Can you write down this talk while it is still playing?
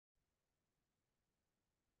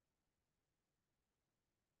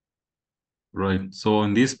Right. So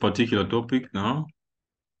on this particular topic now,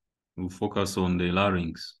 we'll focus on the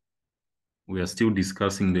larynx. We are still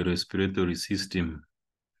discussing the respiratory system.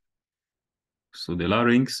 So the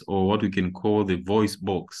larynx, or what we can call the voice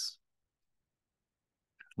box.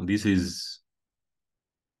 This is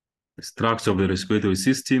the structure of the respiratory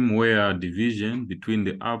system where division between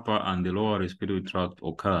the upper and the lower respiratory tract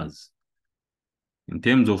occurs. In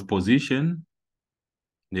terms of position,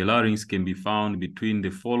 the larynx can be found between the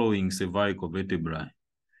following cervical vertebrae.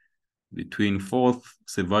 Between fourth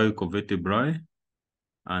cervical vertebrae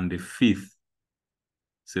and the fifth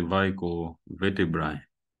cervical vertebrae.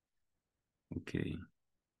 Okay,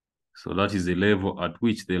 so that is the level at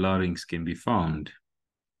which the larynx can be found.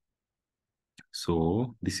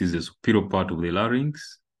 So this is the superior part of the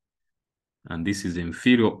larynx, and this is the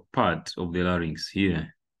inferior part of the larynx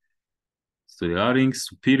here. So the larynx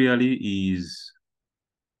superiorly is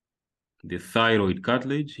the thyroid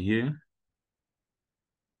cartilage here.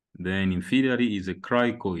 Then inferiorly is a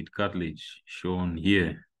cricoid cartilage shown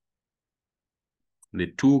here. The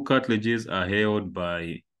two cartilages are held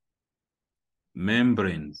by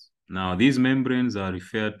membranes. Now these membranes are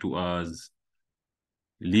referred to as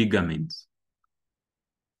ligaments.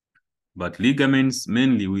 But ligaments,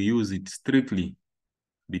 mainly we use it strictly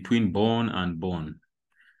between bone and bone,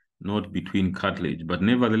 not between cartilage. But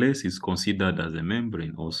nevertheless, it's considered as a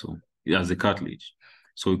membrane also, as a cartilage.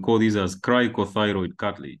 So we call this as cricothyroid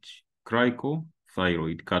cartilage.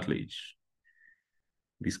 Cricothyroid cartilage.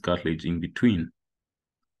 This cartilage in between.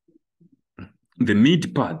 The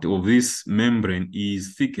mid part of this membrane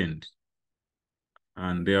is thickened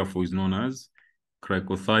and therefore is known as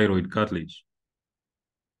cricothyroid cartilage.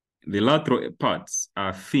 The lateral parts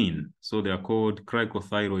are thin, so they are called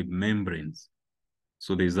cricothyroid membranes.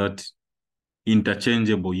 So there's that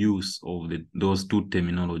interchangeable use of those two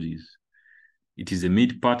terminologies. It is the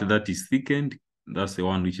mid part that is thickened. That's the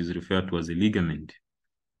one which is referred to as a ligament.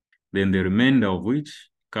 Then the remainder of which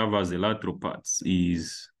covers the lateral parts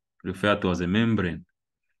is referred to as a membrane.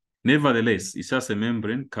 Nevertheless, it's just a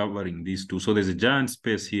membrane covering these two. So there's a giant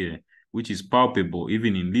space here, which is palpable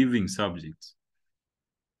even in living subjects.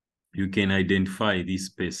 You can identify this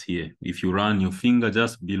space here. If you run your finger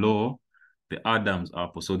just below the Adam's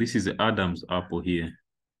apple. So this is the Adam's apple here.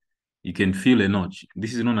 You can feel a notch.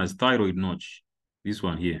 This is known as thyroid notch. This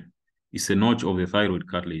one here. It's a notch of the thyroid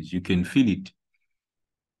cartilage. You can feel it,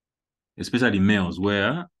 especially males,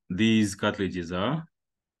 where these cartilages are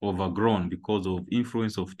overgrown because of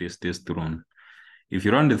influence of testosterone. If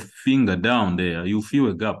you run the finger down there, you feel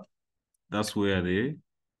a gap. That's where the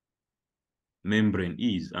membrane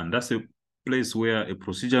is. And that's a place where a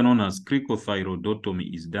procedure known as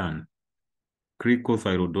cricothyroidotomy is done.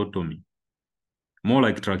 Cricothyroidotomy. More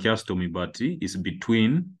like tracheostomy, but it's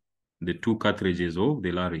between the two cartilages of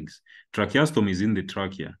the larynx. Tracheostomy is in the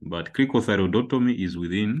trachea, but cricothyroidotomy is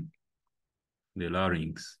within the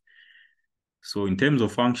larynx. So in terms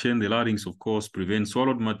of function, the larynx, of course, prevents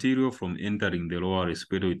swallowed material from entering the lower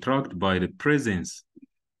respiratory tract by the presence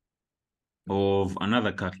of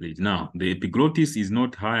another cartilage. Now, the epiglottis is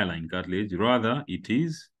not hyaline cartilage, rather it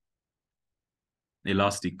is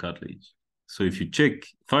elastic cartilage. So if you check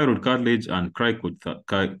thyroid cartilage and cricoid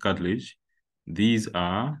cartilage, these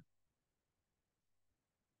are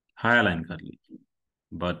hyaline cartilage,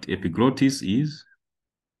 but epiglottis is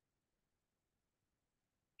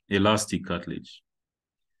elastic cartilage.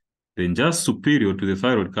 Then just superior to the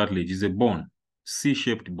thyroid cartilage is a bone,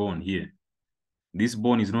 C-shaped bone here. This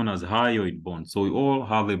bone is known as hyoid bone. So we all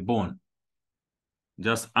have a bone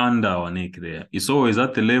just under our neck there. It's always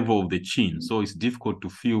at the level of the chin, so it's difficult to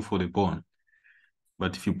feel for the bone.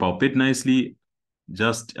 But if you palpate nicely,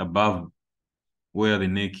 just above where the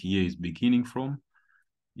neck here is beginning from,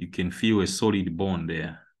 you can feel a solid bone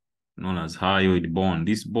there, known as hyoid bone.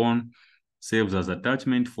 This bone serves as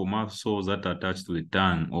attachment for muscles that are attached to the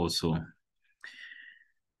tongue also.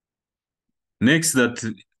 Next, that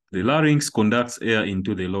the larynx conducts air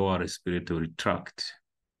into the lower respiratory tract.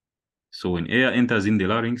 So when air enters in the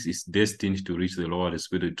larynx, it's destined to reach the lower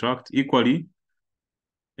respiratory tract. Equally,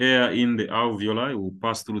 air in the alveoli will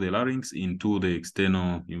pass through the larynx into the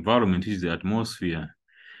external environment, which is the atmosphere.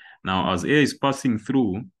 Now, as air is passing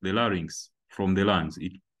through the larynx from the lungs,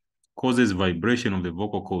 it causes vibration of the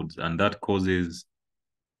vocal cords, and that causes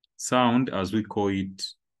sound, as we call it,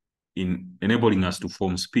 in enabling us to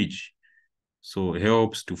form speech. So it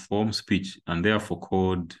helps to form speech, and therefore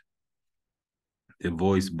called the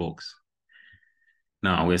voice box.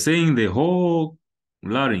 Now, we're saying the whole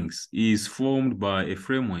larynx is formed by a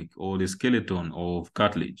framework or the skeleton of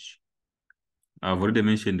cartilage. I've already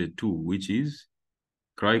mentioned the two, which is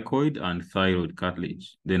cricoid and thyroid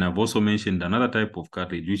cartilage. Then I've also mentioned another type of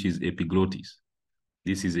cartilage, which is epiglottis.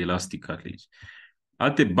 This is elastic cartilage.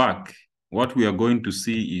 At the back, what we are going to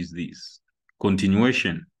see is this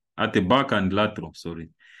continuation at the back and lateral, sorry.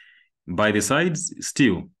 By the sides,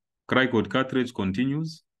 still, cricoid cartilage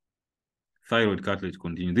continues, thyroid cartilage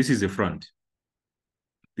continues. This is the front.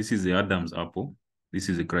 This is the Adam's apple. This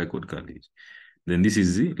is the cricoid cartilage. Then this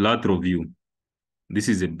is the lateral view. This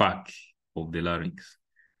is the back of the larynx.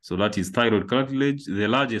 So that is thyroid cartilage, the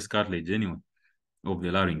largest cartilage anyway, of the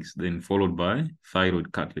larynx, then followed by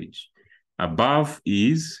thyroid cartilage. Above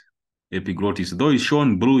is epiglottis. Though it's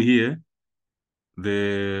shown blue here,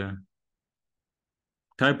 the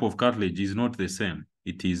type of cartilage is not the same.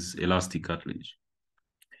 It is elastic cartilage.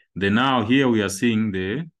 Then now here we are seeing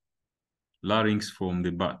the larynx from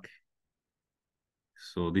the back.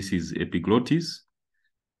 So this is epiglottis,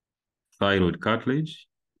 thyroid cartilage,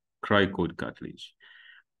 cricoid cartilage.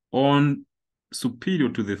 On superior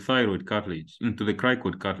to the thyroid cartilage, into the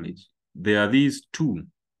cricoid cartilage, there are these two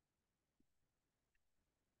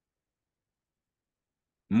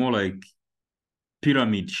more like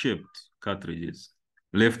pyramid-shaped cartilages,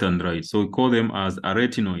 left and right. So we call them as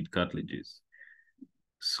arytenoid cartilages.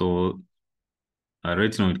 So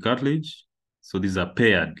arytenoid cartilage, so these are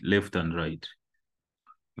paired, left and right.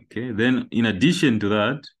 Okay, then in addition to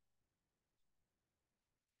that,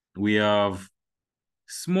 we have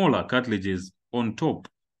smaller cartilages on top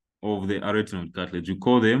of the arytenoid cartilage. We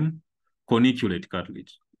call them corniculate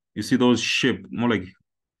cartilage. You see those shape, more like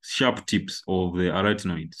sharp tips of the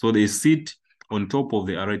arytenoid. So they sit on top of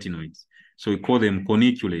the arytenoids. So we call them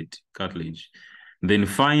corniculate cartilage. Then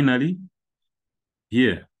finally,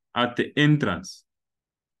 here at the entrance,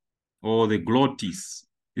 or the glottis,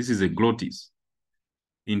 this is a glottis,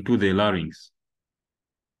 into the larynx.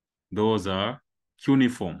 Those are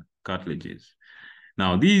cuneiform cartilages.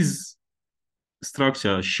 Now, this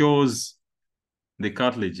structure shows the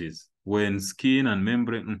cartilages when skin and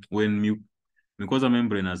membrane, when mucosal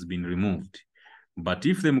membrane has been removed. But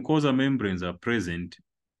if the mucosal membranes are present,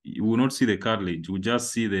 you will not see the cartilage. You will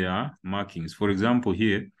just see their markings. For example,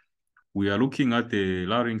 here, we are looking at the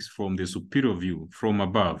larynx from the superior view, from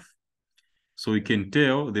above. So we can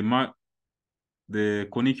tell the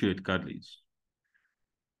corniculate cartilage.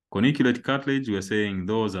 Corniculate cartilage, we are saying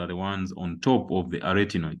those are the ones on top of the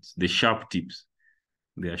arytenoids, the sharp tips.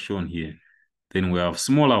 They are shown here. Then we have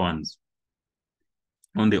smaller ones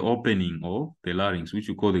on the opening of the larynx, which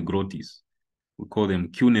we call the glottis. We call them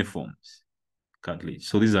cuneiform cartilage.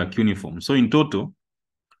 So these are cuneiform. So in total,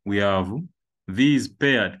 we have these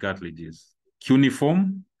paired cartilages: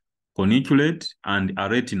 cuneiform, corniculate, and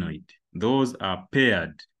arytenoid. Those are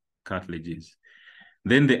paired cartilages.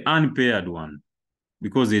 Then the unpaired one,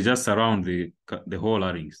 because they just surround the whole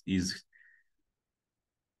larynx, is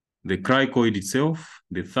the cricoid itself,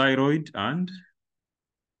 the thyroid, and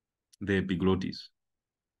the epiglottis.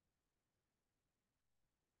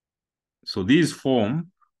 So these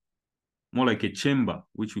form more like a chamber,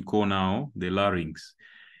 which we call now the larynx.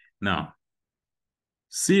 Now,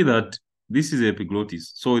 see that this is the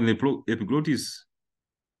epiglottis. So in the epiglottis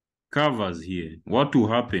covers here, what will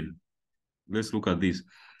happen? Let's look at this.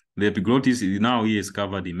 The epiglottis is now here is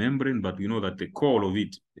covered in membrane, but we know that the core of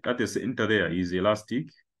it, at the center there, is elastic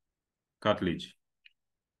cartilage.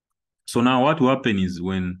 So now what will happen is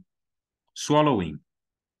when swallowing,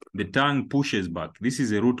 the tongue pushes back. This is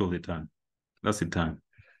the root of the tongue. That's the tongue.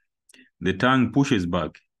 The tongue pushes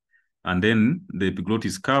back, and then the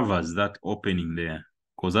epiglottis covers that opening there,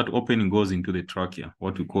 because that opening goes into the trachea,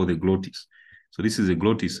 what we call the glottis. So this is a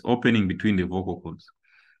glottis opening between the vocal cords.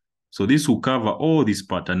 So this will cover all this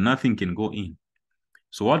part and nothing can go in.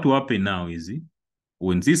 So what will happen now is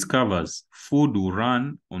when this covers, food will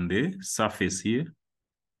run on the surface here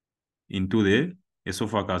into the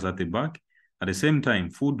esophagus at the back. At the same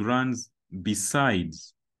time, food runs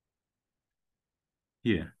besides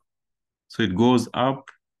here. So it goes up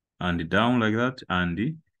and down like that, and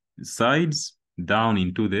the sides down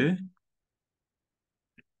into the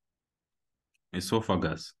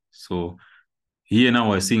esophagus. So here now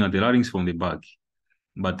we're seeing at the larynx from the back,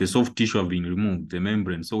 but the soft tissue have been removed, the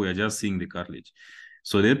membrane. So we are just seeing the cartilage.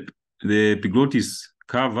 So the epiglottis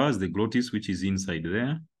covers the glottis, which is inside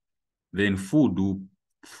there. Then food will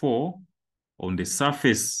fall on the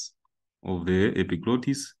surface of the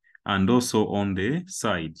epiglottis and also on the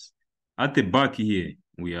sides. At the back here,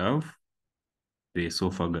 we have the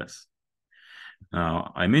esophagus.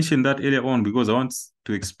 Now, I mentioned that earlier on because I want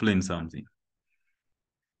to explain something.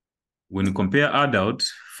 When you compare adult,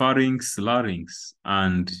 pharynx, larynx,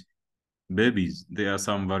 and babies, there are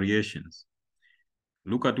some variations.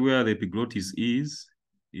 Look at where the epiglottis is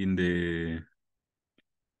in the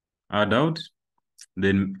adult.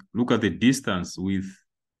 Then look at the distance with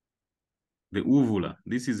the uvula.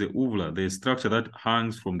 This is the uvula, the structure that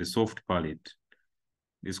hangs from the soft palate.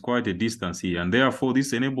 There's quite a distance here, and therefore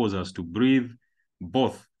this enables us to breathe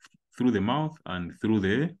both through the mouth and through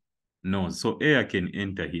the nose. So air can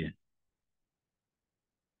enter here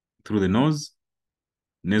through the nose,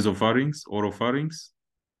 nasopharynx, oropharynx,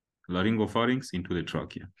 laryngopharynx into the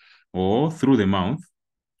trachea, or through the mouth,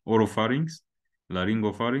 oropharynx,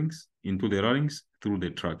 laryngopharynx into the larynx through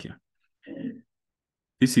the trachea.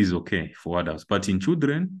 This is okay for adults, but in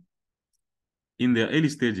children, in their early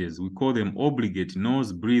stages, we call them obligate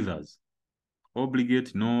nose breathers.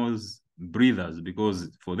 Obligate nose breathers, because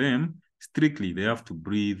for them, strictly, they have to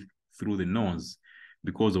breathe through the nose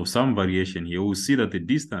because of some variation here. We'll see that the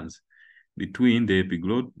distance between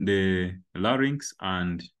the larynx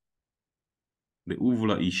and the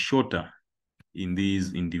uvula is shorter in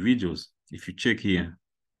these individuals. If you check here,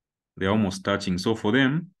 they're almost touching. So for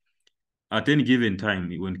them, at any given time,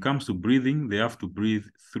 when it comes to breathing, they have to breathe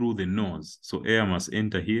through the nose. So air must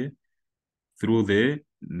enter here through the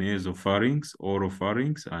nasopharynx,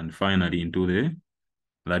 oropharynx, and finally into the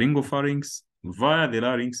laryngopharynx via the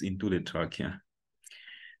larynx into the trachea.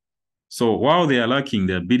 So while they are lacking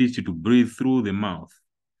the ability to breathe through the mouth,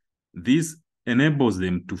 this enables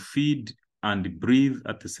them to feed and breathe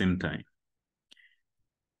at the same time.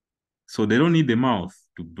 So they don't need the mouth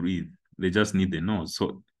to breathe. They just need the nose.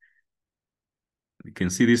 So you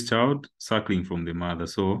can see this child suckling from the mother.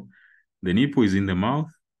 So the nipple is in the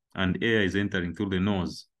mouth and air is entering through the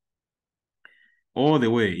nose all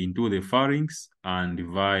the way into the pharynx and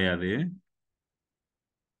via the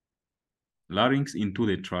larynx into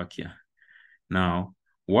the trachea. Now,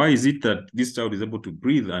 why is it that this child is able to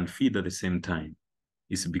breathe and feed at the same time?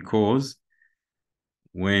 It's because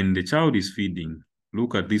when the child is feeding,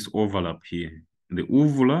 look at this overlap here. The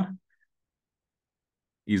uvula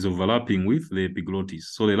is overlapping with the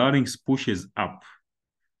epiglottis. So the larynx pushes up.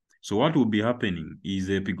 So what will be happening is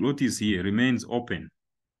the epiglottis here remains open.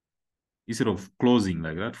 Instead of closing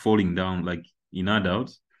like that, falling down like in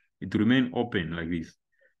adults, it will remain open like this.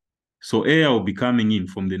 So air will be coming in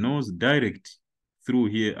from the nose direct through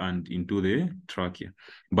here and into the trachea.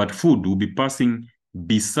 But food will be passing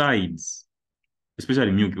besides,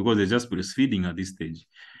 especially milk, because they're just breastfeeding at this stage.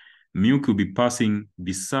 Milk will be passing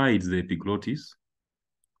besides the epiglottis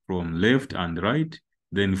from left and right,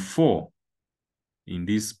 then fall in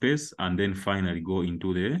this space, and then finally go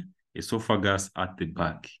into the esophagus at the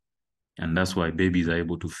back. And that's why babies are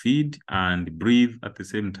able to feed and breathe at the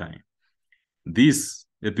same time. This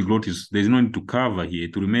epiglottis, there's no need to cover here,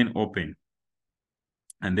 to remain open.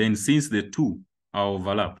 And then since the two are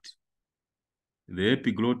overlapped, the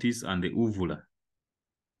epiglottis and the uvula,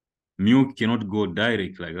 milk cannot go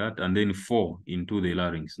direct like that and then fall into the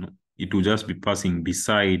larynx. No, it will just be passing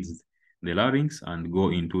besides the larynx and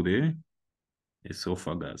go into the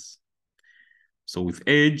esophagus. So with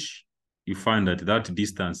age, you find that that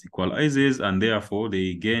distance equalizes, and therefore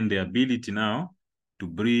they gain the ability now to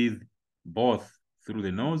breathe both through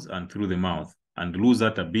the nose and through the mouth, and lose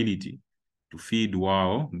that ability to feed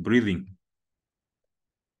while breathing.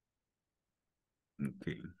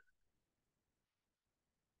 Okay.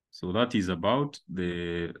 So that is about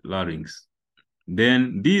the larynx.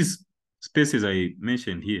 Then these spaces I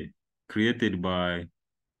mentioned here, created by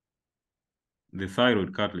the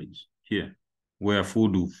thyroid cartilage here, where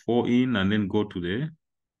food will fall in and then go to the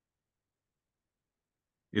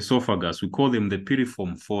esophagus. We call them the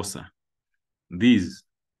piriform fossa. These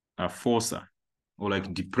are fossa, or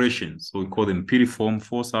like depressions. So we call them piriform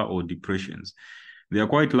fossa or depressions. They are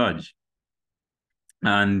quite large.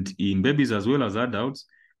 And in babies as well as adults,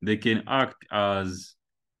 they can act as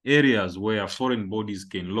areas where foreign bodies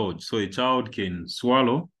can lodge. So a child can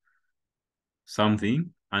swallow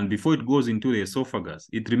something, and before it goes into the esophagus,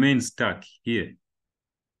 it remains stuck here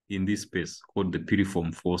in this space called the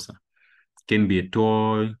piriform fossa. It can be a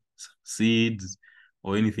toy, seeds,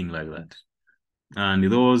 or anything like that.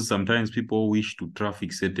 And those, sometimes people wish to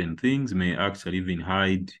traffic certain things, may actually even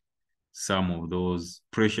hide some of those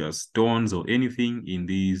precious stones or anything in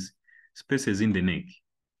these spaces in the neck.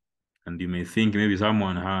 And you may think maybe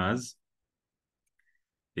someone has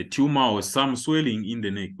a tumor or some swelling in the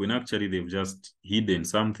neck, when actually they've just hidden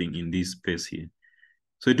something in this space here.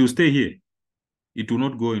 So it will stay here. It will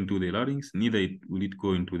not go into the larynx, neither will it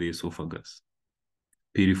go into the esophagus.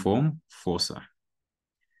 Piriform fossa.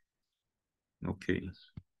 Okay.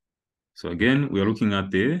 So again, we are looking at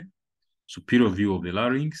the superior view of the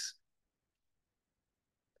larynx,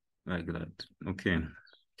 like that. Okay.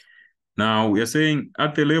 Now we are saying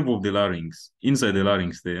at the level of the larynx, inside the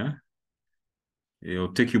larynx there,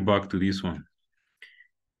 I'll take you back to this one.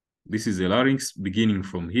 This is the larynx beginning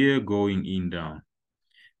from here, going in down.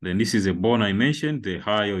 Then this is a bone I mentioned, the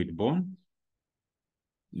hyoid bone,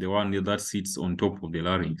 the one that sits on top of the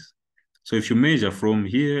larynx. So if you measure from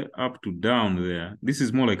here up to down there, this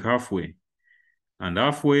is more like halfway. And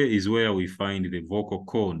halfway is where we find the vocal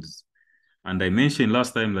cords. And I mentioned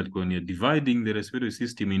last time that when you're dividing the respiratory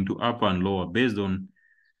system into upper and lower based on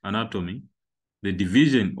anatomy, the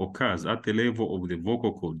division occurs at the level of the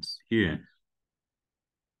vocal cords here.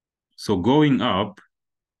 So going up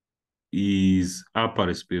is upper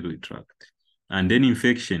respiratory tract. And then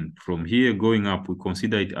infection from here going up, we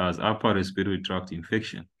consider it as upper respiratory tract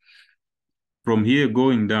infection. From here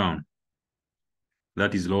going down,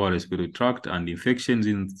 that is lower respiratory tract, and infections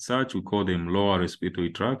in such, we call them lower respiratory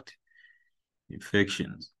tract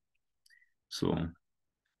infections. So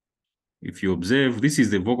if you observe, this is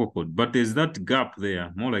the vocal cord, but there's that gap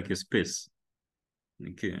there, more like a space.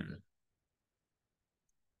 Okay.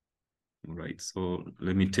 All right, so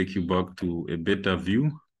let me take you back to a better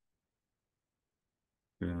view.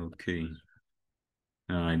 Okay.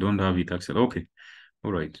 I don't have it actually. Okay.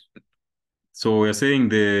 All right. So we're saying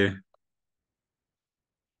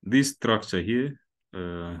this structure here,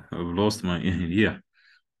 I've lost my, yeah.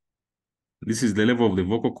 This is the level of the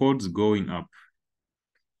vocal cords going up.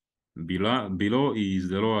 Below is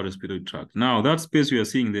the lower respiratory tract. Now that space we are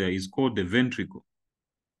seeing there is called the ventricle.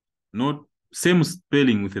 Not same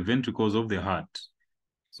spelling with the ventricles of the heart.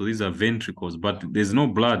 So these are ventricles, but there's no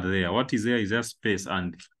blood there. What is there is just space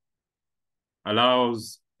and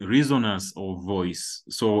allows resonance of voice.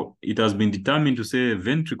 So it has been determined to say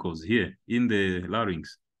ventricles here in the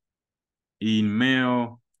larynx in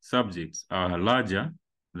male subjects are larger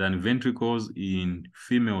than ventricles in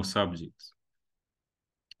female subjects.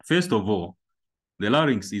 First of all, the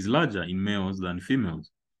larynx is larger in males than females.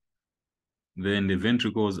 Then the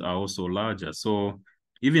ventricles are also larger. So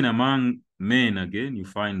even among men, again, you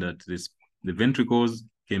find that the ventricles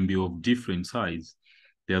can be of different size.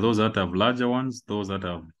 There are those that have larger ones, those that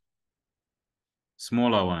have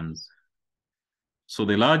smaller ones. So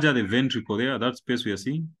the larger the ventricle there, that space we are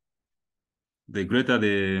seeing, the greater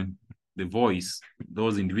the voice.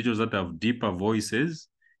 Those individuals that have deeper voices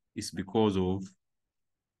is because of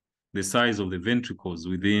the size of the ventricles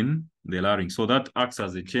within the larynx. So that acts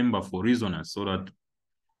as a chamber for resonance so that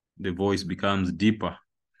the voice becomes deeper.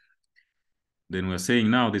 Then we're saying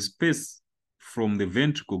now the space from the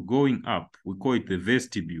ventricle going up, we call it the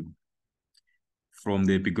vestibule. From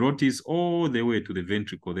the epiglottis all the way to the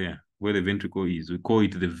ventricle there, where the ventricle is, we call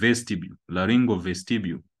it the vestibule, laryngeal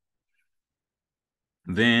vestibule.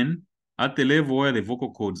 Then at the level where the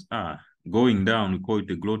vocal cords are going down, we call it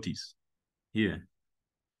the glottis here.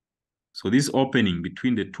 So this opening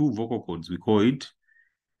between the two vocal cords, we call it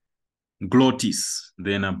glottis.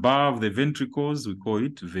 Then above the ventricles, we call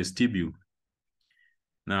it vestibule.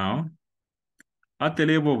 Now, at the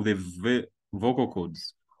level of the vocal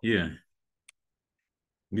cords here,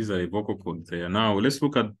 these are the vocal cords there. Now, let's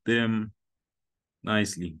look at them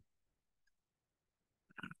nicely.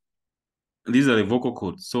 These are the vocal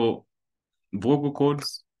cords. So, vocal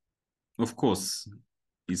cords, of course,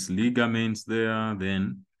 is ligaments there,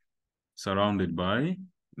 then surrounded by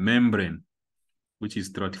membrane, which is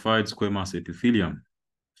stratified squamous epithelium.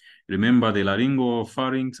 Remember, the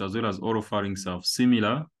laryngopharynx as well as oropharynx have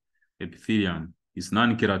similar epithelium. It's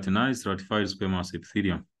non-keratinized stratified squamous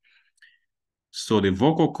epithelium. So the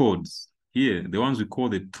vocal cords here, the ones we call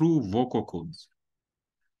the true vocal cords,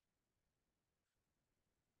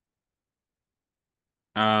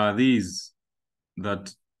 are these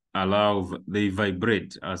that they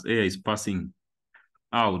vibrate as air is passing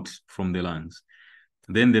out from the lungs.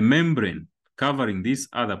 Then the membrane covering this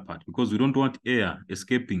other part, because we don't want air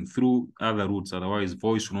escaping through other routes, otherwise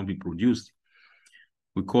voice will not be produced.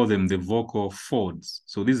 We call them the vocal folds.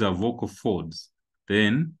 So these are vocal folds.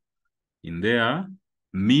 Then in their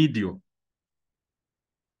medial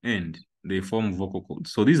end, they form vocal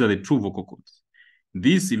cords. So these are the true vocal cords.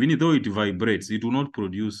 This, even though it vibrates, it will not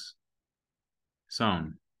produce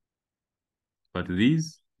sound. But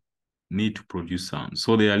these need to produce sound.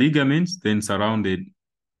 So they are ligaments, then surrounded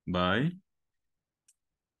by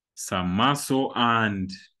some muscle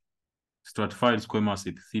and stratified squamous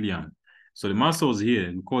epithelium. So the muscles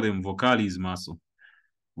here, we call them vocalis muscle.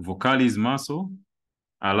 Vocalis muscle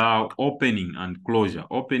allow opening and closure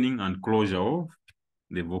of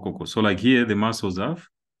the vocal cord. So like here, the muscles have,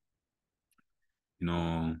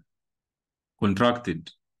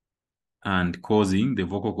 contracted and causing the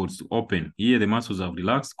vocal cords to open. Here, the muscles have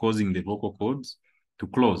relaxed, causing the vocal cords to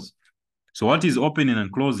close. So what is opening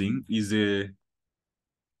and closing is a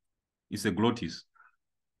glottis.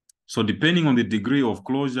 So depending on the degree of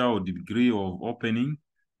closure or degree of opening,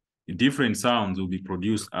 different sounds will be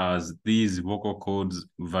produced as these vocal cords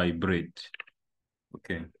vibrate.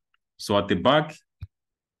 Okay. So at the back,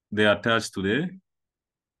 they are attached to the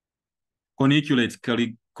corniculate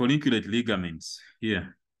ligaments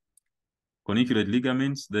here. Corniculate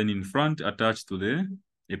ligaments, then in front attached to the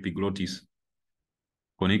epiglottis.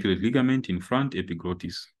 Corniculate ligament in front,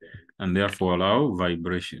 epiglottis, and therefore allow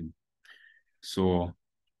vibration. So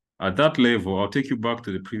at that level, I'll take you back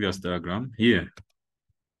to the previous diagram here.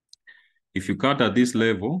 If you cut at this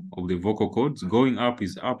level of the vocal cords, going up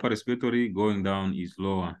is upper respiratory, going down is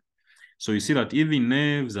lower. So you see that even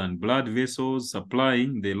nerves and blood vessels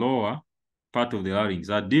supplying the lower part of the larynx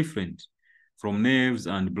are different from nerves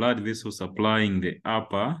and blood vessels supplying the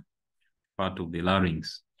upper part of the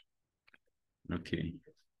larynx. Okay.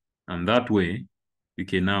 And that way, you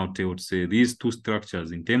can now tell, say, these two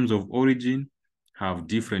structures in terms of origin have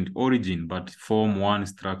different origin, but form one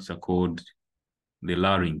structure called the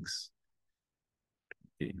larynx.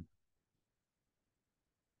 Okay.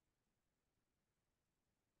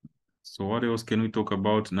 So what else can we talk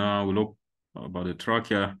about now? We look about the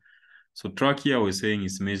trachea. So trachea, we're saying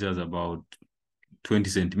it measures about 20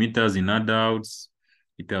 centimeters in adults.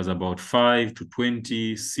 It has about 5 to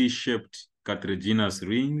 20 C-shaped cartilaginous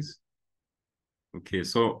rings. Okay,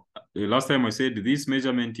 so the last time I said this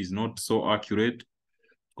measurement is not so accurate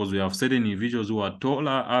because we have certain individuals who are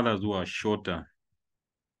taller, others who are shorter.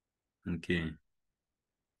 Okay.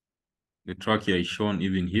 The trachea is shown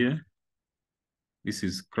even here. This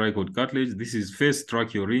is cricoid cartilage. This is first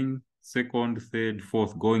tracheal ring, second, third,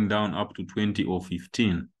 fourth, going down up to 20 or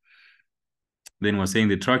 15. Then we're saying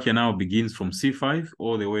the trachea now begins from C5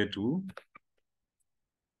 all the way to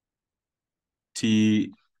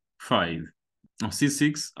T5. Oh,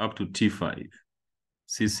 C6 up to T5.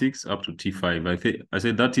 C6 up to T5. I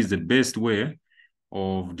said that is the best way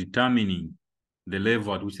of determining the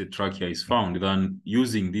level at which the trachea is found than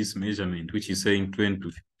using this measurement, which is saying 20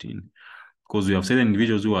 to 15. Because we have certain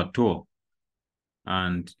individuals who are tall,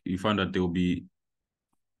 and you find that they will be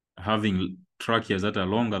having tracheas that are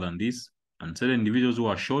longer than this, and certain individuals who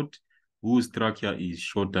are short, whose trachea is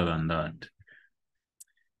shorter than that.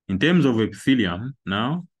 In terms of epithelium,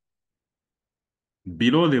 now,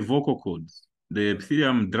 below the vocal cords, the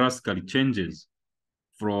epithelium drastically changes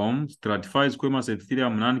from stratified squamous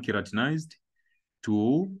epithelium non-keratinized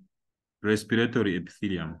to respiratory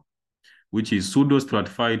epithelium, which is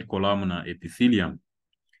pseudostratified columnar epithelium.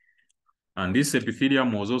 And this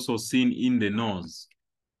epithelium was also seen in the nose.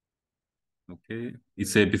 Okay,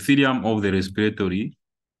 it's the epithelium of the respiratory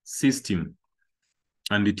system,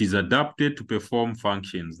 and it is adapted to perform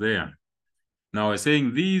functions there. Now we're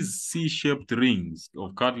saying these C-shaped rings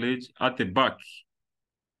of cartilage at the back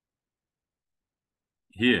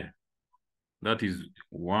here, that is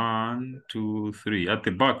 1, 2, 3. At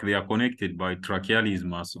the back, they are connected by trachealis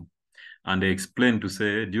muscle. And they explain to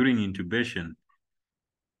say during intubation,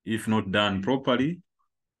 if not done properly,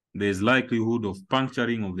 there's likelihood of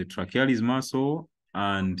puncturing of the trachealis muscle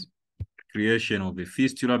and creation of the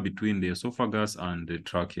fistula between the esophagus and the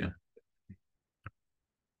trachea.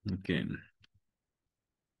 Okay.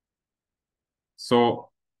 So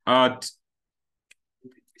at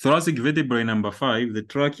thoracic vertebrae number 5, the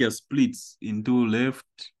trachea splits into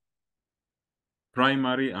left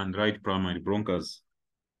primary and right primary bronchus.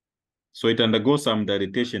 So it undergoes some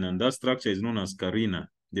dilatation, and that structure is known as carina,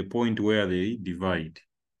 the point where they divide.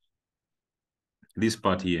 This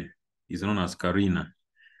part here is known as carina.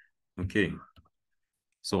 Okay.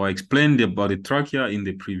 So I explained about the trachea in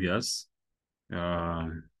the previous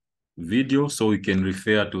video, so we can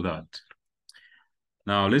refer to that.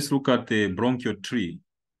 Now let's look at the bronchial tree.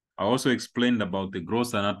 I also explained about the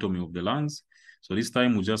gross anatomy of the lungs. So this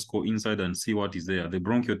time we'll just go inside and see what is there, the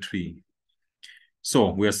bronchial tree.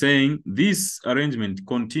 So we are saying this arrangement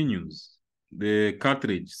continues. The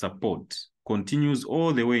cartilage support continues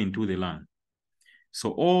all the way into the lung.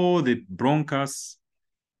 So all the bronchus,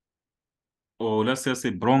 or let's just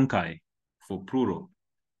say bronchi for plural.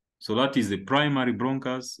 So that is the primary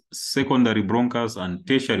bronchus, secondary bronchus, and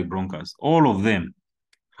tertiary bronchus. All of them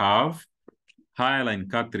have hyaline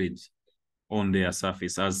cartilage on their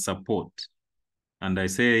surface as support. And I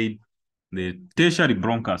said the tertiary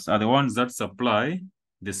bronchus are the ones that supply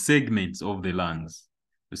the segments of the lungs.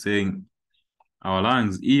 We're saying our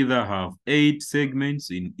lungs either have 8 segments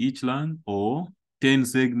in each lung or 10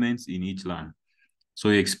 segments in each lung. So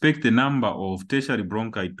you expect the number of tertiary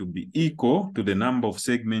bronchi to be equal to the number of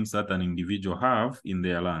segments that an individual have in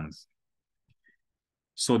their lungs.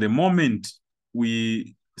 So the moment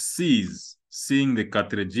we cease seeing the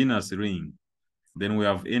cartilaginous ring, then we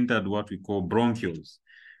have entered what we call bronchioles.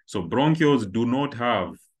 So bronchioles do not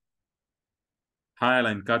have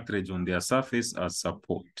hyaline cartilage on their surface as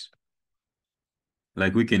support,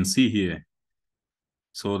 like we can see here.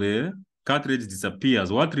 So the cartilage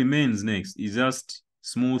disappears. What remains next is just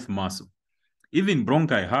smooth muscle. Even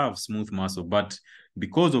bronchi have smooth muscle, but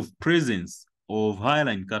because of presence of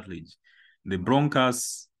hyaline cartilage, the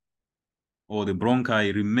bronchus or the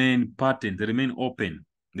bronchi remain patent, they remain open,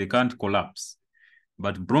 they can't collapse.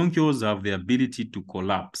 But bronchioles have the ability to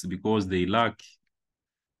collapse because they lack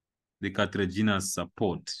the cartilaginous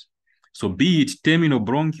support. So be it terminal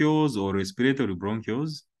bronchioles or respiratory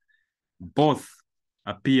bronchioles, both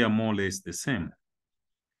appear more or less the same.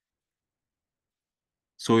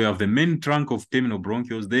 So we have the main trunk of terminal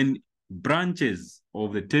bronchioles, then branches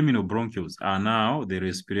of the terminal bronchioles are now the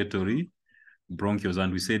respiratory bronchioles.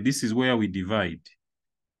 And we say this is where we divide.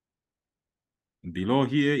 Below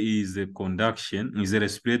here is the conduction, is the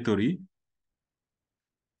respiratory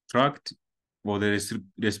tract or the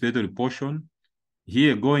respiratory portion.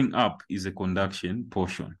 Here going up is the conduction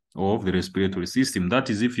portion of the respiratory system. That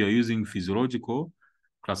is if you're using physiological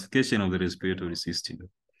classification of the respiratory system.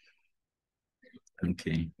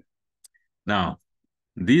 Okay. Now,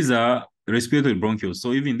 these are respiratory bronchioles.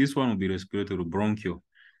 So even this one will be respiratory bronchiole.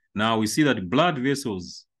 Now we see that blood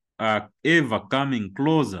vessels are ever coming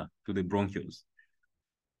closer to the bronchioles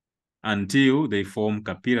until they form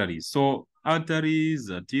capillaries. So arteries,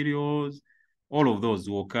 arterioles, all of those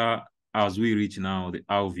will occur as we reach now the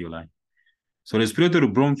alveoli. So respiratory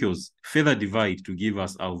bronchioles further divide to give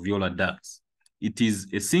us alveolar ducts. It is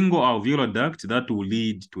a single alveolar duct that will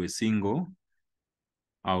lead to a single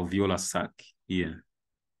alveolar sac here.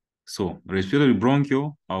 So respiratory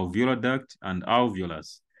bronchiole, alveolar duct, and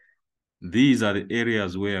alveolus. These are the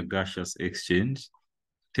areas where gaseous exchange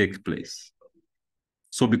takes place.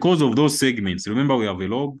 So because of those segments, remember we have a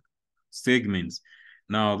lobe, segments.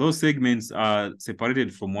 Now those segments are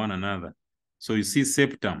separated from one another. So you see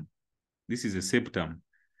septum. This is a septum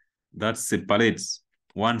that separates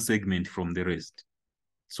one segment from the rest.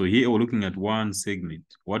 So here we're looking at one segment.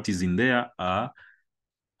 What is in there are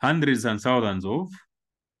hundreds and thousands of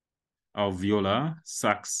alveolar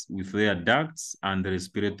sacs with their ducts and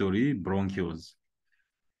respiratory bronchioles.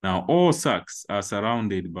 Now, all sacs are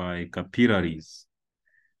surrounded by capillaries.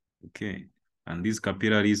 Okay, and these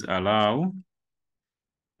capillaries allow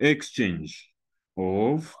exchange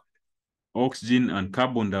of oxygen and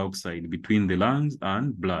carbon dioxide between the lungs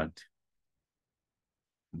and blood.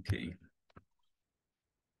 Okay.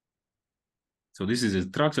 So this is a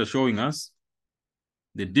structure showing us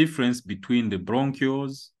the difference between the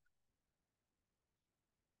bronchioles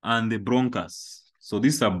and the bronchus. So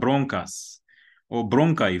these are bronchus or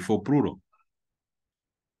bronchi for plural.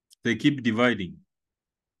 They keep dividing.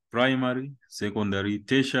 Primary, secondary,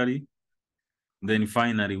 tertiary, then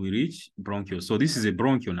finally we reach bronchioles. So this is a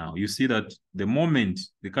bronchiole now. You see that the moment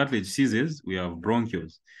the cartilage ceases, we have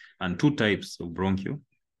bronchioles and two types of bronchiole.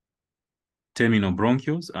 Terminal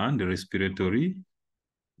bronchioles and the respiratory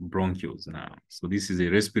bronchioles now. So this is a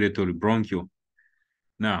respiratory bronchiole.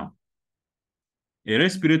 Now, a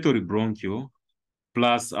respiratory bronchiole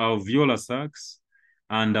plus alveolar sacs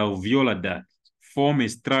and alveolar duct form a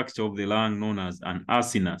structure of the lung known as an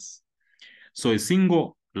acinus. So a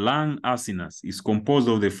single lung acinus is composed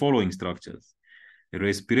of the following structures: a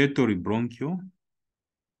respiratory bronchiole,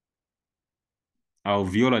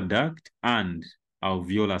 alveolar duct, and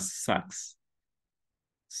alveolar sacs.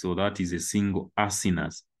 So that is a single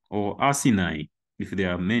acinus or acini if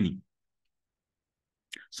there are many.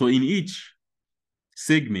 So in each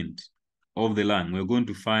segment of the lung, we're going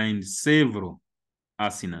to find several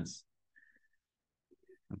acinas,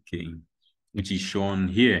 okay, which is shown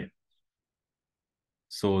here.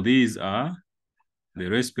 So these are the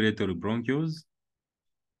respiratory bronchioles,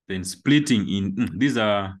 then splitting in, these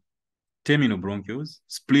are terminal bronchioles,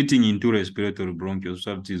 splitting into respiratory bronchioles.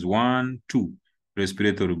 So it is 1, 2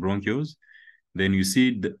 respiratory bronchioles. Then you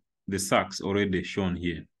see the sacs already shown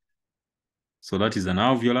here. So that is an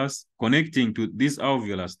alveolus. Connecting to this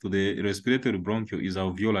alveolus to the respiratory bronchiole is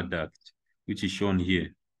alveolar duct, which is shown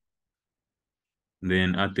here.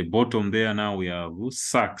 Then at the bottom there now we have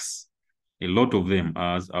sacs, a lot of them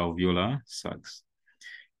as alveolar sacs.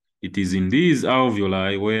 It is in these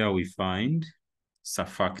alveoli where we find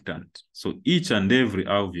surfactant. So each and every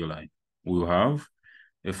alveoli will have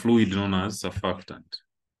a fluid known as surfactant.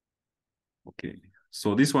 Okay,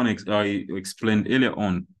 so this one I explained earlier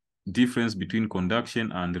on, difference between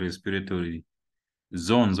conduction and respiratory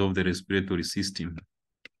zones of the respiratory system.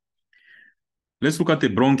 Let's look at the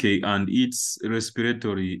bronchi and its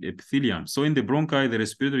respiratory epithelium. So in the bronchi, the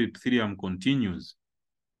respiratory epithelium continues.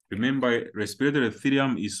 Remember, respiratory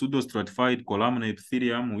epithelium is pseudostratified columnar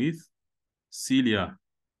epithelium with cilia,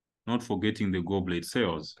 not forgetting the goblet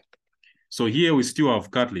cells. So here we still have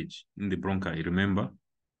cartilage in the bronchi, remember?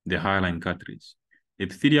 The hyaline cartilage.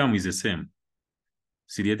 Epithelium is the same.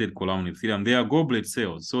 Ciliated columnar epithelium. They are goblet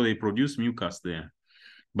cells, so they produce mucus there.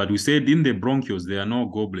 But we said in the bronchioles, there are no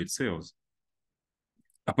goblet cells.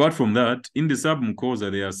 Apart from that, in the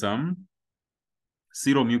submucosa, there are some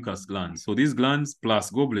seromucus glands. So these glands plus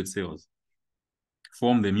goblet cells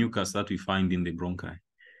form the mucus that we find in the bronchi.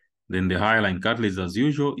 Then the hyaline cartilage, as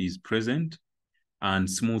usual, is present, and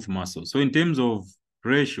smooth muscle. So in terms of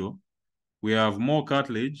ratio, we have more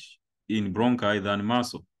cartilage in bronchi than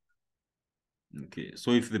muscle. Okay,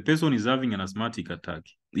 so if the person is having an asthmatic attack,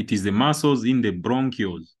 it is the muscles in the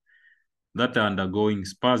bronchioles that are undergoing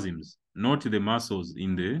spasms, not the muscles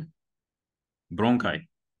in the bronchi,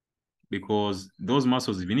 because those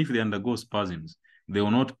muscles, even if they undergo spasms, they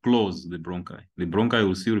will not close the bronchi. The bronchi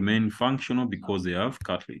will still remain functional because they have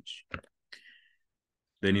cartilage.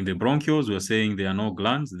 Then in the bronchioles, we're saying there are no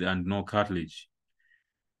glands and no cartilage.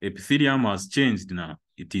 Epithelium has changed now.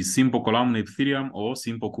 It is simple columnar epithelium or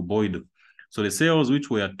simple cuboidal. So the cells which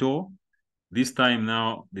were tall, this time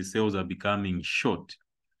now the cells are becoming short.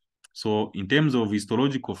 So in terms of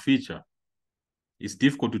histological feature, it's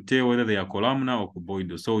difficult to tell whether they are columnar or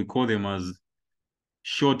cuboidal. So we call them as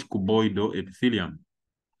short cuboidal epithelium,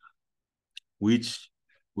 which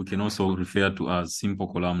we can also refer to as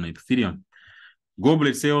simple columnar epithelium.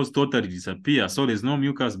 Goblet cells totally disappear, so there's no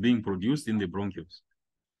mucus being produced in the bronchioles.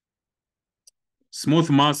 Smooth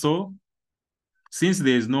muscle, since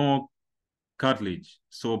there is no cartilage,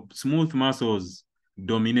 so smooth muscles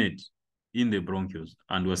dominate in the bronchioles.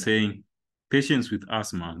 And we're saying patients with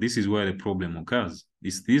asthma, this is where the problem occurs.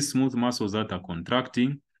 It's these smooth muscles that are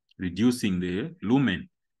contracting, reducing the lumen.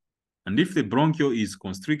 And if the bronchiole is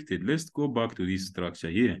constricted, let's go back to this structure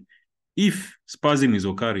here. If spasm is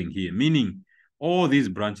occurring here, meaning all these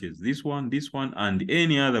branches, this one, and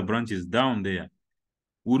any other branches down there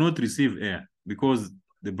will not receive air because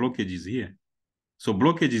the blockage is here. So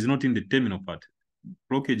blockage is not in the terminal part.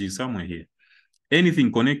 Blockage is somewhere here.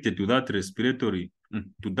 Anything connected to that respiratory,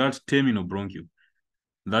 to that terminal bronchiole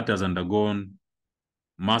that has undergone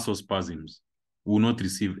muscle spasms will not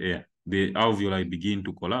receive air. The alveoli begin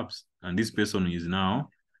to collapse. And this person is now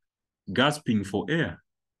gasping for air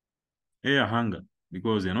hunger,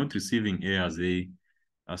 because they're not receiving air as they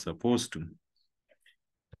are supposed to.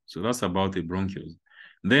 So that's about the bronchioles.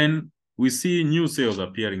 Then we see new cells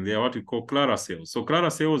appearing. They are what we call Clara cells. So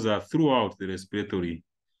Clara cells are throughout the respiratory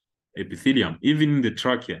epithelium. Even in the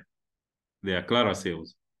trachea, they are Clara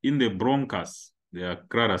cells. In the bronchus, they are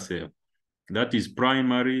Clara cells. That is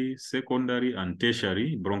primary, secondary, and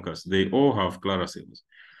tertiary bronchus. They all have Clara cells.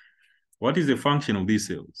 What is the function of these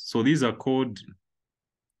cells? So these are called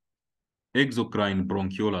exocrine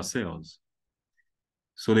bronchiolar cells.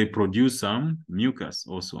 So they produce some mucus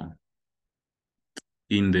also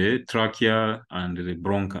in the trachea and the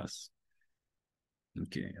bronchus.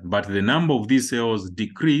 Okay, but the number of these cells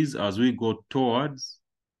decrease as we go towards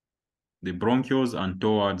the bronchioles and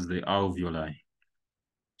towards the alveoli.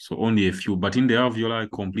 So only a few, but in the alveoli,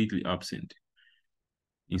 completely absent.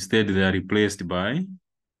 Instead, they are replaced by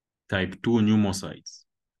type 2 pneumocytes.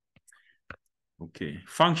 Okay,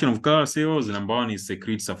 function of Clara cells, number one is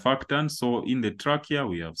secrete surfactant. So in the trachea,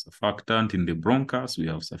 we have surfactant. In the bronchus, we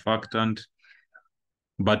have surfactant.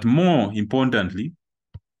 But more importantly,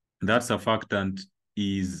 that surfactant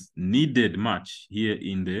is needed much here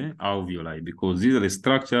in the alveoli, because these are the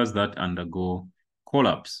structures that undergo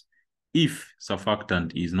collapse if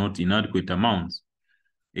surfactant is not in adequate amounts,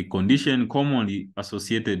 a condition commonly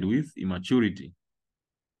associated with immaturity,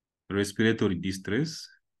 respiratory distress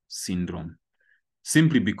syndrome,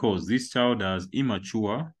 simply because this child has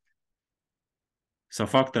immature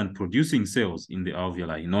surfactant-producing cells in the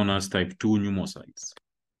alveoli, known as type 2 pneumocytes.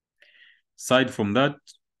 Aside from that,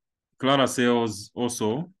 Clara cells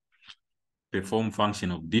also perform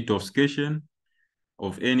function of detoxification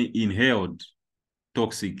of any inhaled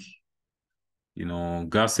toxic,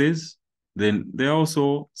 gases. Then they're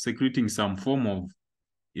also secreting some form of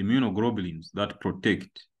immunoglobulins that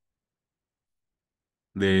protect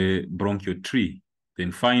the bronchial tree.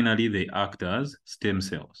 Then finally, they act as stem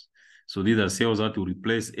cells. So these are cells that will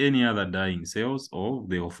replace any other dying cells of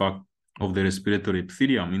the respiratory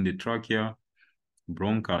epithelium in the trachea,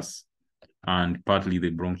 bronchus, and partly the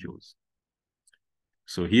bronchioles.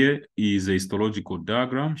 So here is a histological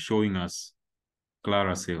diagram showing us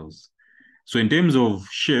Clara cells. So in terms of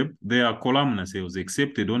shape, they are columnar cells,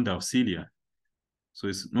 except they don't have cilia. So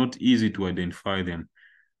it's not easy to identify them.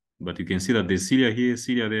 But you can see that there's cilia here,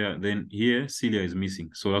 cilia there, then here, cilia is missing.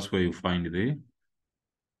 So that's where you find the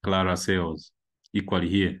clara cells. Equally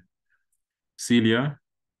here. Cilia,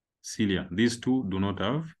 cilia. These two do not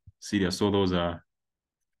have cilia, so those are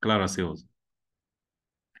clara cells.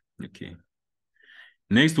 Okay.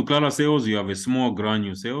 Next to clara cells, you have a small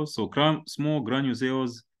granule cells. So small granule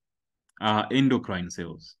cells are endocrine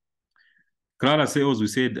cells. Clara cells, we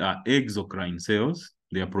said, are exocrine cells.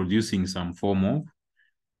 They are producing some form of,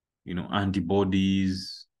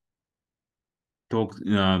 antibodies,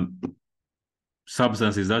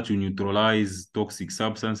 substances that will neutralize toxic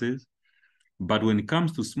substances. But when it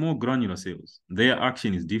comes to small granular cells, their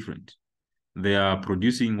action is different. They are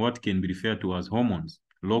producing what can be referred to as hormones,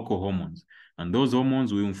 local hormones. And those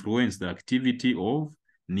hormones will influence the activity of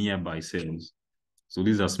nearby cells. So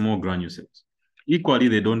these are small granule cells. Equally,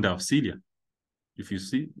 they don't have cilia. If you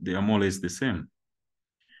see, they are more or less the same.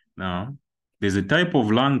 Now, there's a type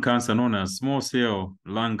of lung cancer known as small cell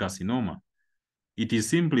lung carcinoma. It is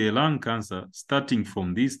simply a lung cancer starting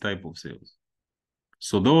from this type of cells.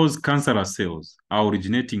 So those cancerous cells are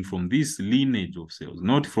originating from this lineage of cells,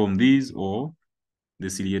 not from these or the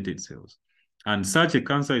ciliated cells. And such a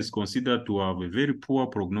cancer is considered to have a very poor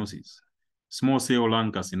prognosis, small cell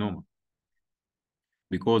lung carcinoma,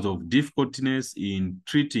 because of difficultness in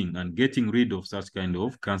treating and getting rid of such kind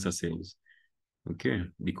of cancer cells. Okay,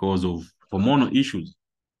 because of hormonal issues.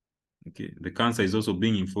 Okay, the cancer is also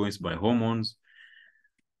being influenced by hormones.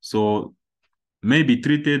 So maybe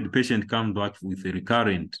treated, the patient comes back with a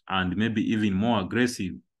recurrent and maybe even more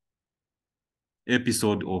aggressive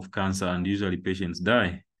episode of cancer, and usually patients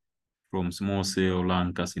die from small cell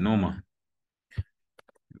lung carcinoma.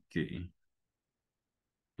 Okay.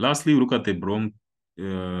 Lastly, we look at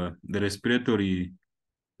the respiratory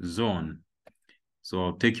zone. So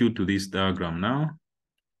I'll take you to this diagram now.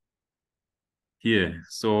 Here,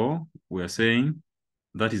 so we are saying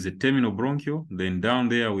that is a terminal bronchiole. Then down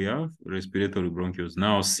there we have respiratory bronchioles.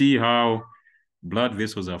 Now see how blood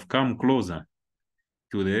vessels have come closer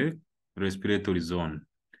to the respiratory zone,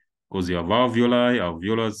 because you have alveoli,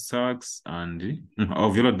 alveolar sacs, and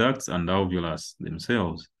alveolar ducts and alveolus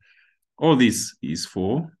themselves. All this is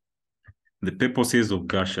for the purposes of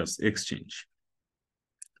gaseous exchange.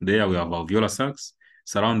 There we have alveolar sacs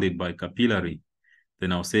surrounded by capillary.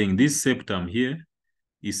 Then I was saying this septum here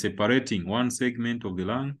is separating one segment of the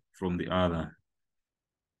lung from the other.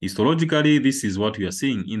 Histologically, this is what we are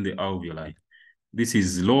seeing in the alveoli. This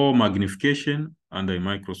is low magnification under a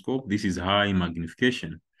microscope. This is high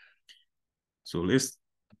magnification. So let's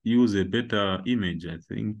use a better image. I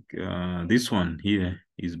think this one here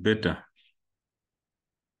is better.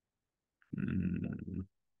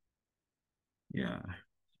 Yeah.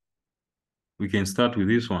 We can start with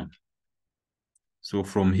this one. So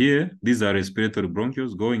from here, these are respiratory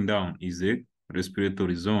bronchioles. Going down is a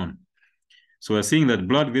respiratory zone. So we're seeing that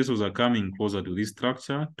blood vessels are coming closer to this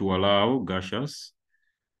structure to allow gaseous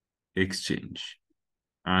exchange.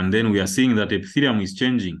 And then we are seeing that epithelium is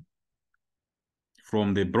changing.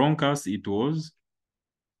 From the bronchus, it was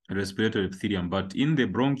respiratory epithelium, but in the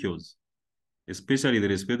bronchioles, especially the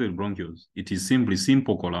respiratory bronchioles, it is simply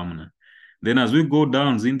simple columnar. Then as we go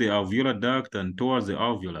down in the alveolar duct and towards the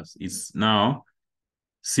alveolus, it's now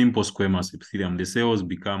simple squamous epithelium. The cells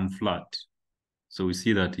become flat. So we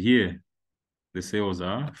see that here, the cells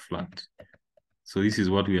are flat. So this is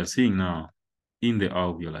what we are seeing now in the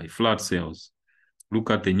alveoli, flat cells. Look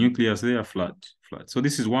at the nucleus there, flat. So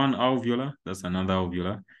this is one alveolar, that's another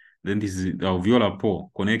alveolar. Then this is the alveolar pore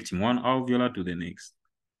connecting one alveolar to the next.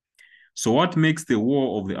 So what makes the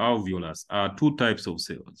wall of the alveolus are two types of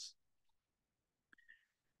cells.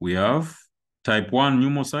 We have type 1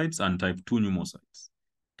 pneumocytes and type 2 pneumocytes.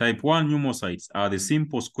 Type 1 pneumocytes are the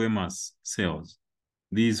simple squamous cells.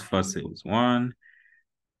 These flat cells, 1,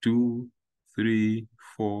 2, 3,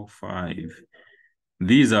 4, 5.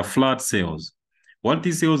 These are flat cells. What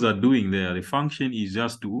these cells are doing there, the function is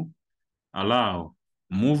just to allow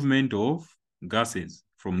movement of gases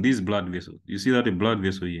from these blood vessels. You see that a blood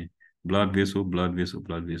vessel here, blood vessel, blood vessel,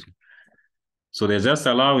 blood vessel. So they're just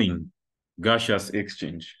allowing gaseous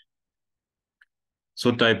exchange.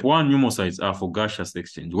 So type 1 pneumocytes are for gaseous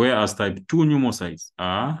exchange, whereas type 2 pneumocytes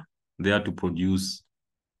are there to produce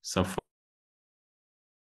sulfur.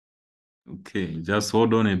 Okay, just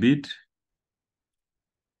hold on a bit.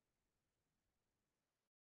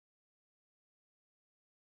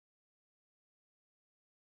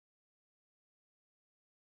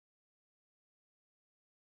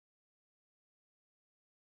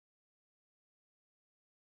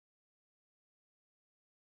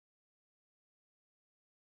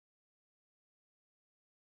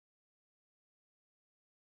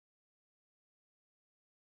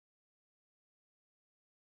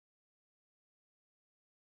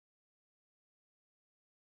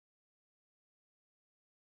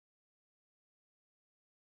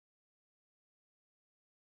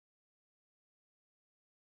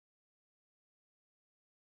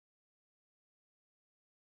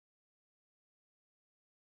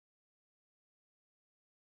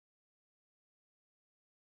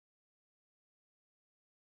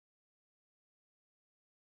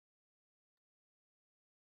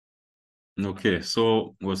 Okay,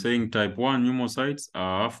 so we're saying type 1 pneumocytes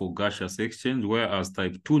are for gaseous exchange, whereas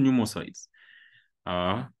type 2 pneumocytes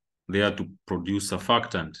are there to produce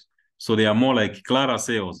surfactant. So they are more like Clara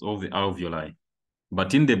cells of the alveoli.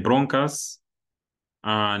 But in the bronchus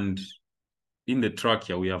and in the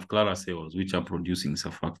trachea, we have Clara cells which are producing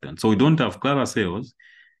surfactant. So we don't have Clara cells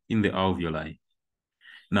in the alveoli.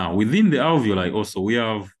 Now, within the alveoli also, we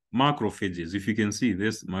have macrophages. If you can see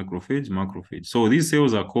this, macrophage. So these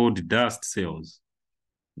cells are called dust cells.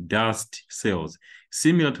 Dust cells.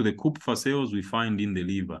 Similar to the Kupffer cells we find in the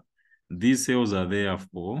liver. These cells are there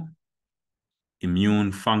for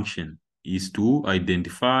immune function, is to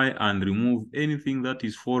identify and remove anything that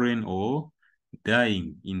is foreign or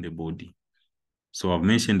dying in the body. So I've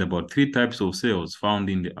mentioned about 3 types of cells found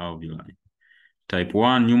in the alveoli. Type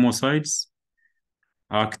 1 pneumocytes,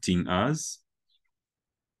 acting as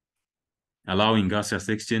allowing gaseous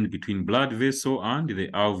exchange between blood vessel and the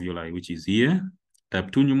alveoli, which is here.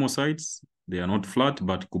 Type 2 pneumocytes, they are not flat,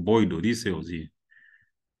 but cuboidal, these cells here.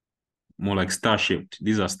 More like star-shaped.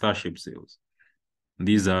 These are star-shaped cells.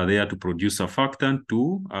 These are there to produce surfactant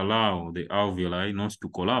to allow the alveoli not to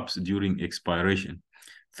collapse during expiration.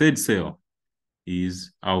 Third cell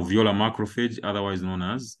is alveolar macrophage, otherwise known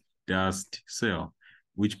as dust cell,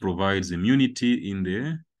 which provides immunity in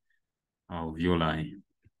the alveoli.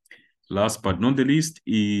 Last but not the least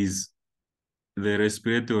is the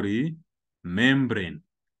respiratory membrane,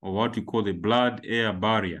 or what we call the blood-air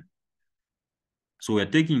barrier. So we're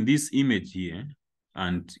taking this image here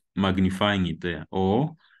and magnifying it there,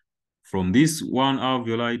 or from this one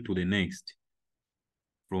alveoli to the next.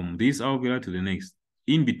 From this alveoli to the next.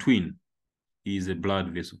 In between is a blood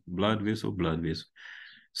vessel. Blood vessel.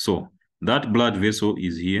 So that blood vessel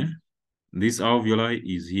is here. This alveoli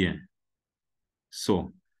is here.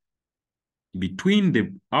 So between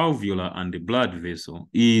the alveolar and the blood vessel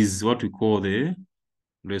is what we call the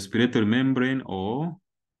respiratory membrane or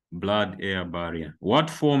blood-air barrier. What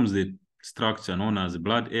forms the structure known as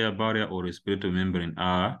blood-air barrier or respiratory membrane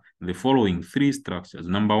are the following 3 structures.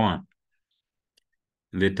 Number 1,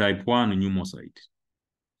 the type 1 pneumocyte.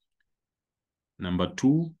 Number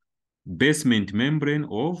 2, basement membrane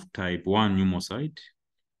of type 1 pneumocyte.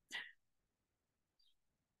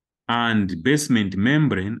 And basement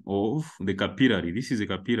membrane of the capillary. This is a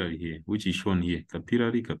capillary here, which is shown here.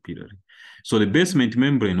 Capillary. So the basement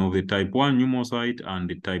membrane of the type 1 pneumocyte and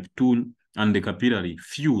the type 2 and the capillary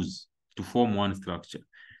fuse to form one structure,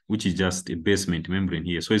 which is just a basement membrane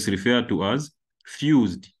here. So it's referred to as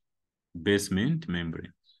fused basement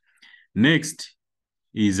membrane. Next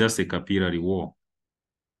is just a capillary wall.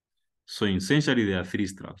 So essentially there are 3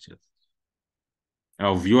 structures.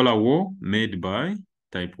 Alveolar wall made by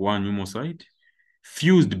type 1 pneumocyte,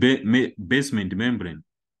 fused basement membrane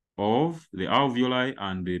of the alveoli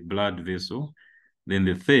and the blood vessel. Then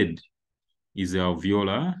the third is the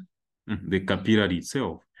alveolar, the capillary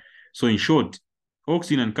itself. So in short,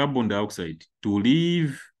 oxygen and carbon dioxide to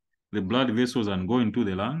leave the blood vessels and go into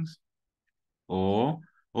the lungs, or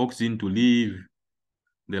oxygen to leave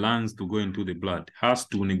the lungs to go into the blood, has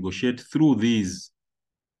to negotiate through these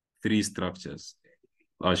 3 structures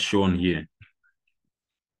as shown here.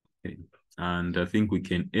 Okay. And I think we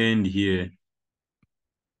can end here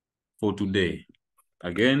for today.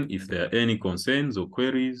 Again, if there are any concerns or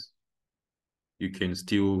queries, you can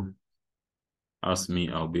still ask me.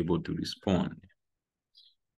 I'll be able to respond.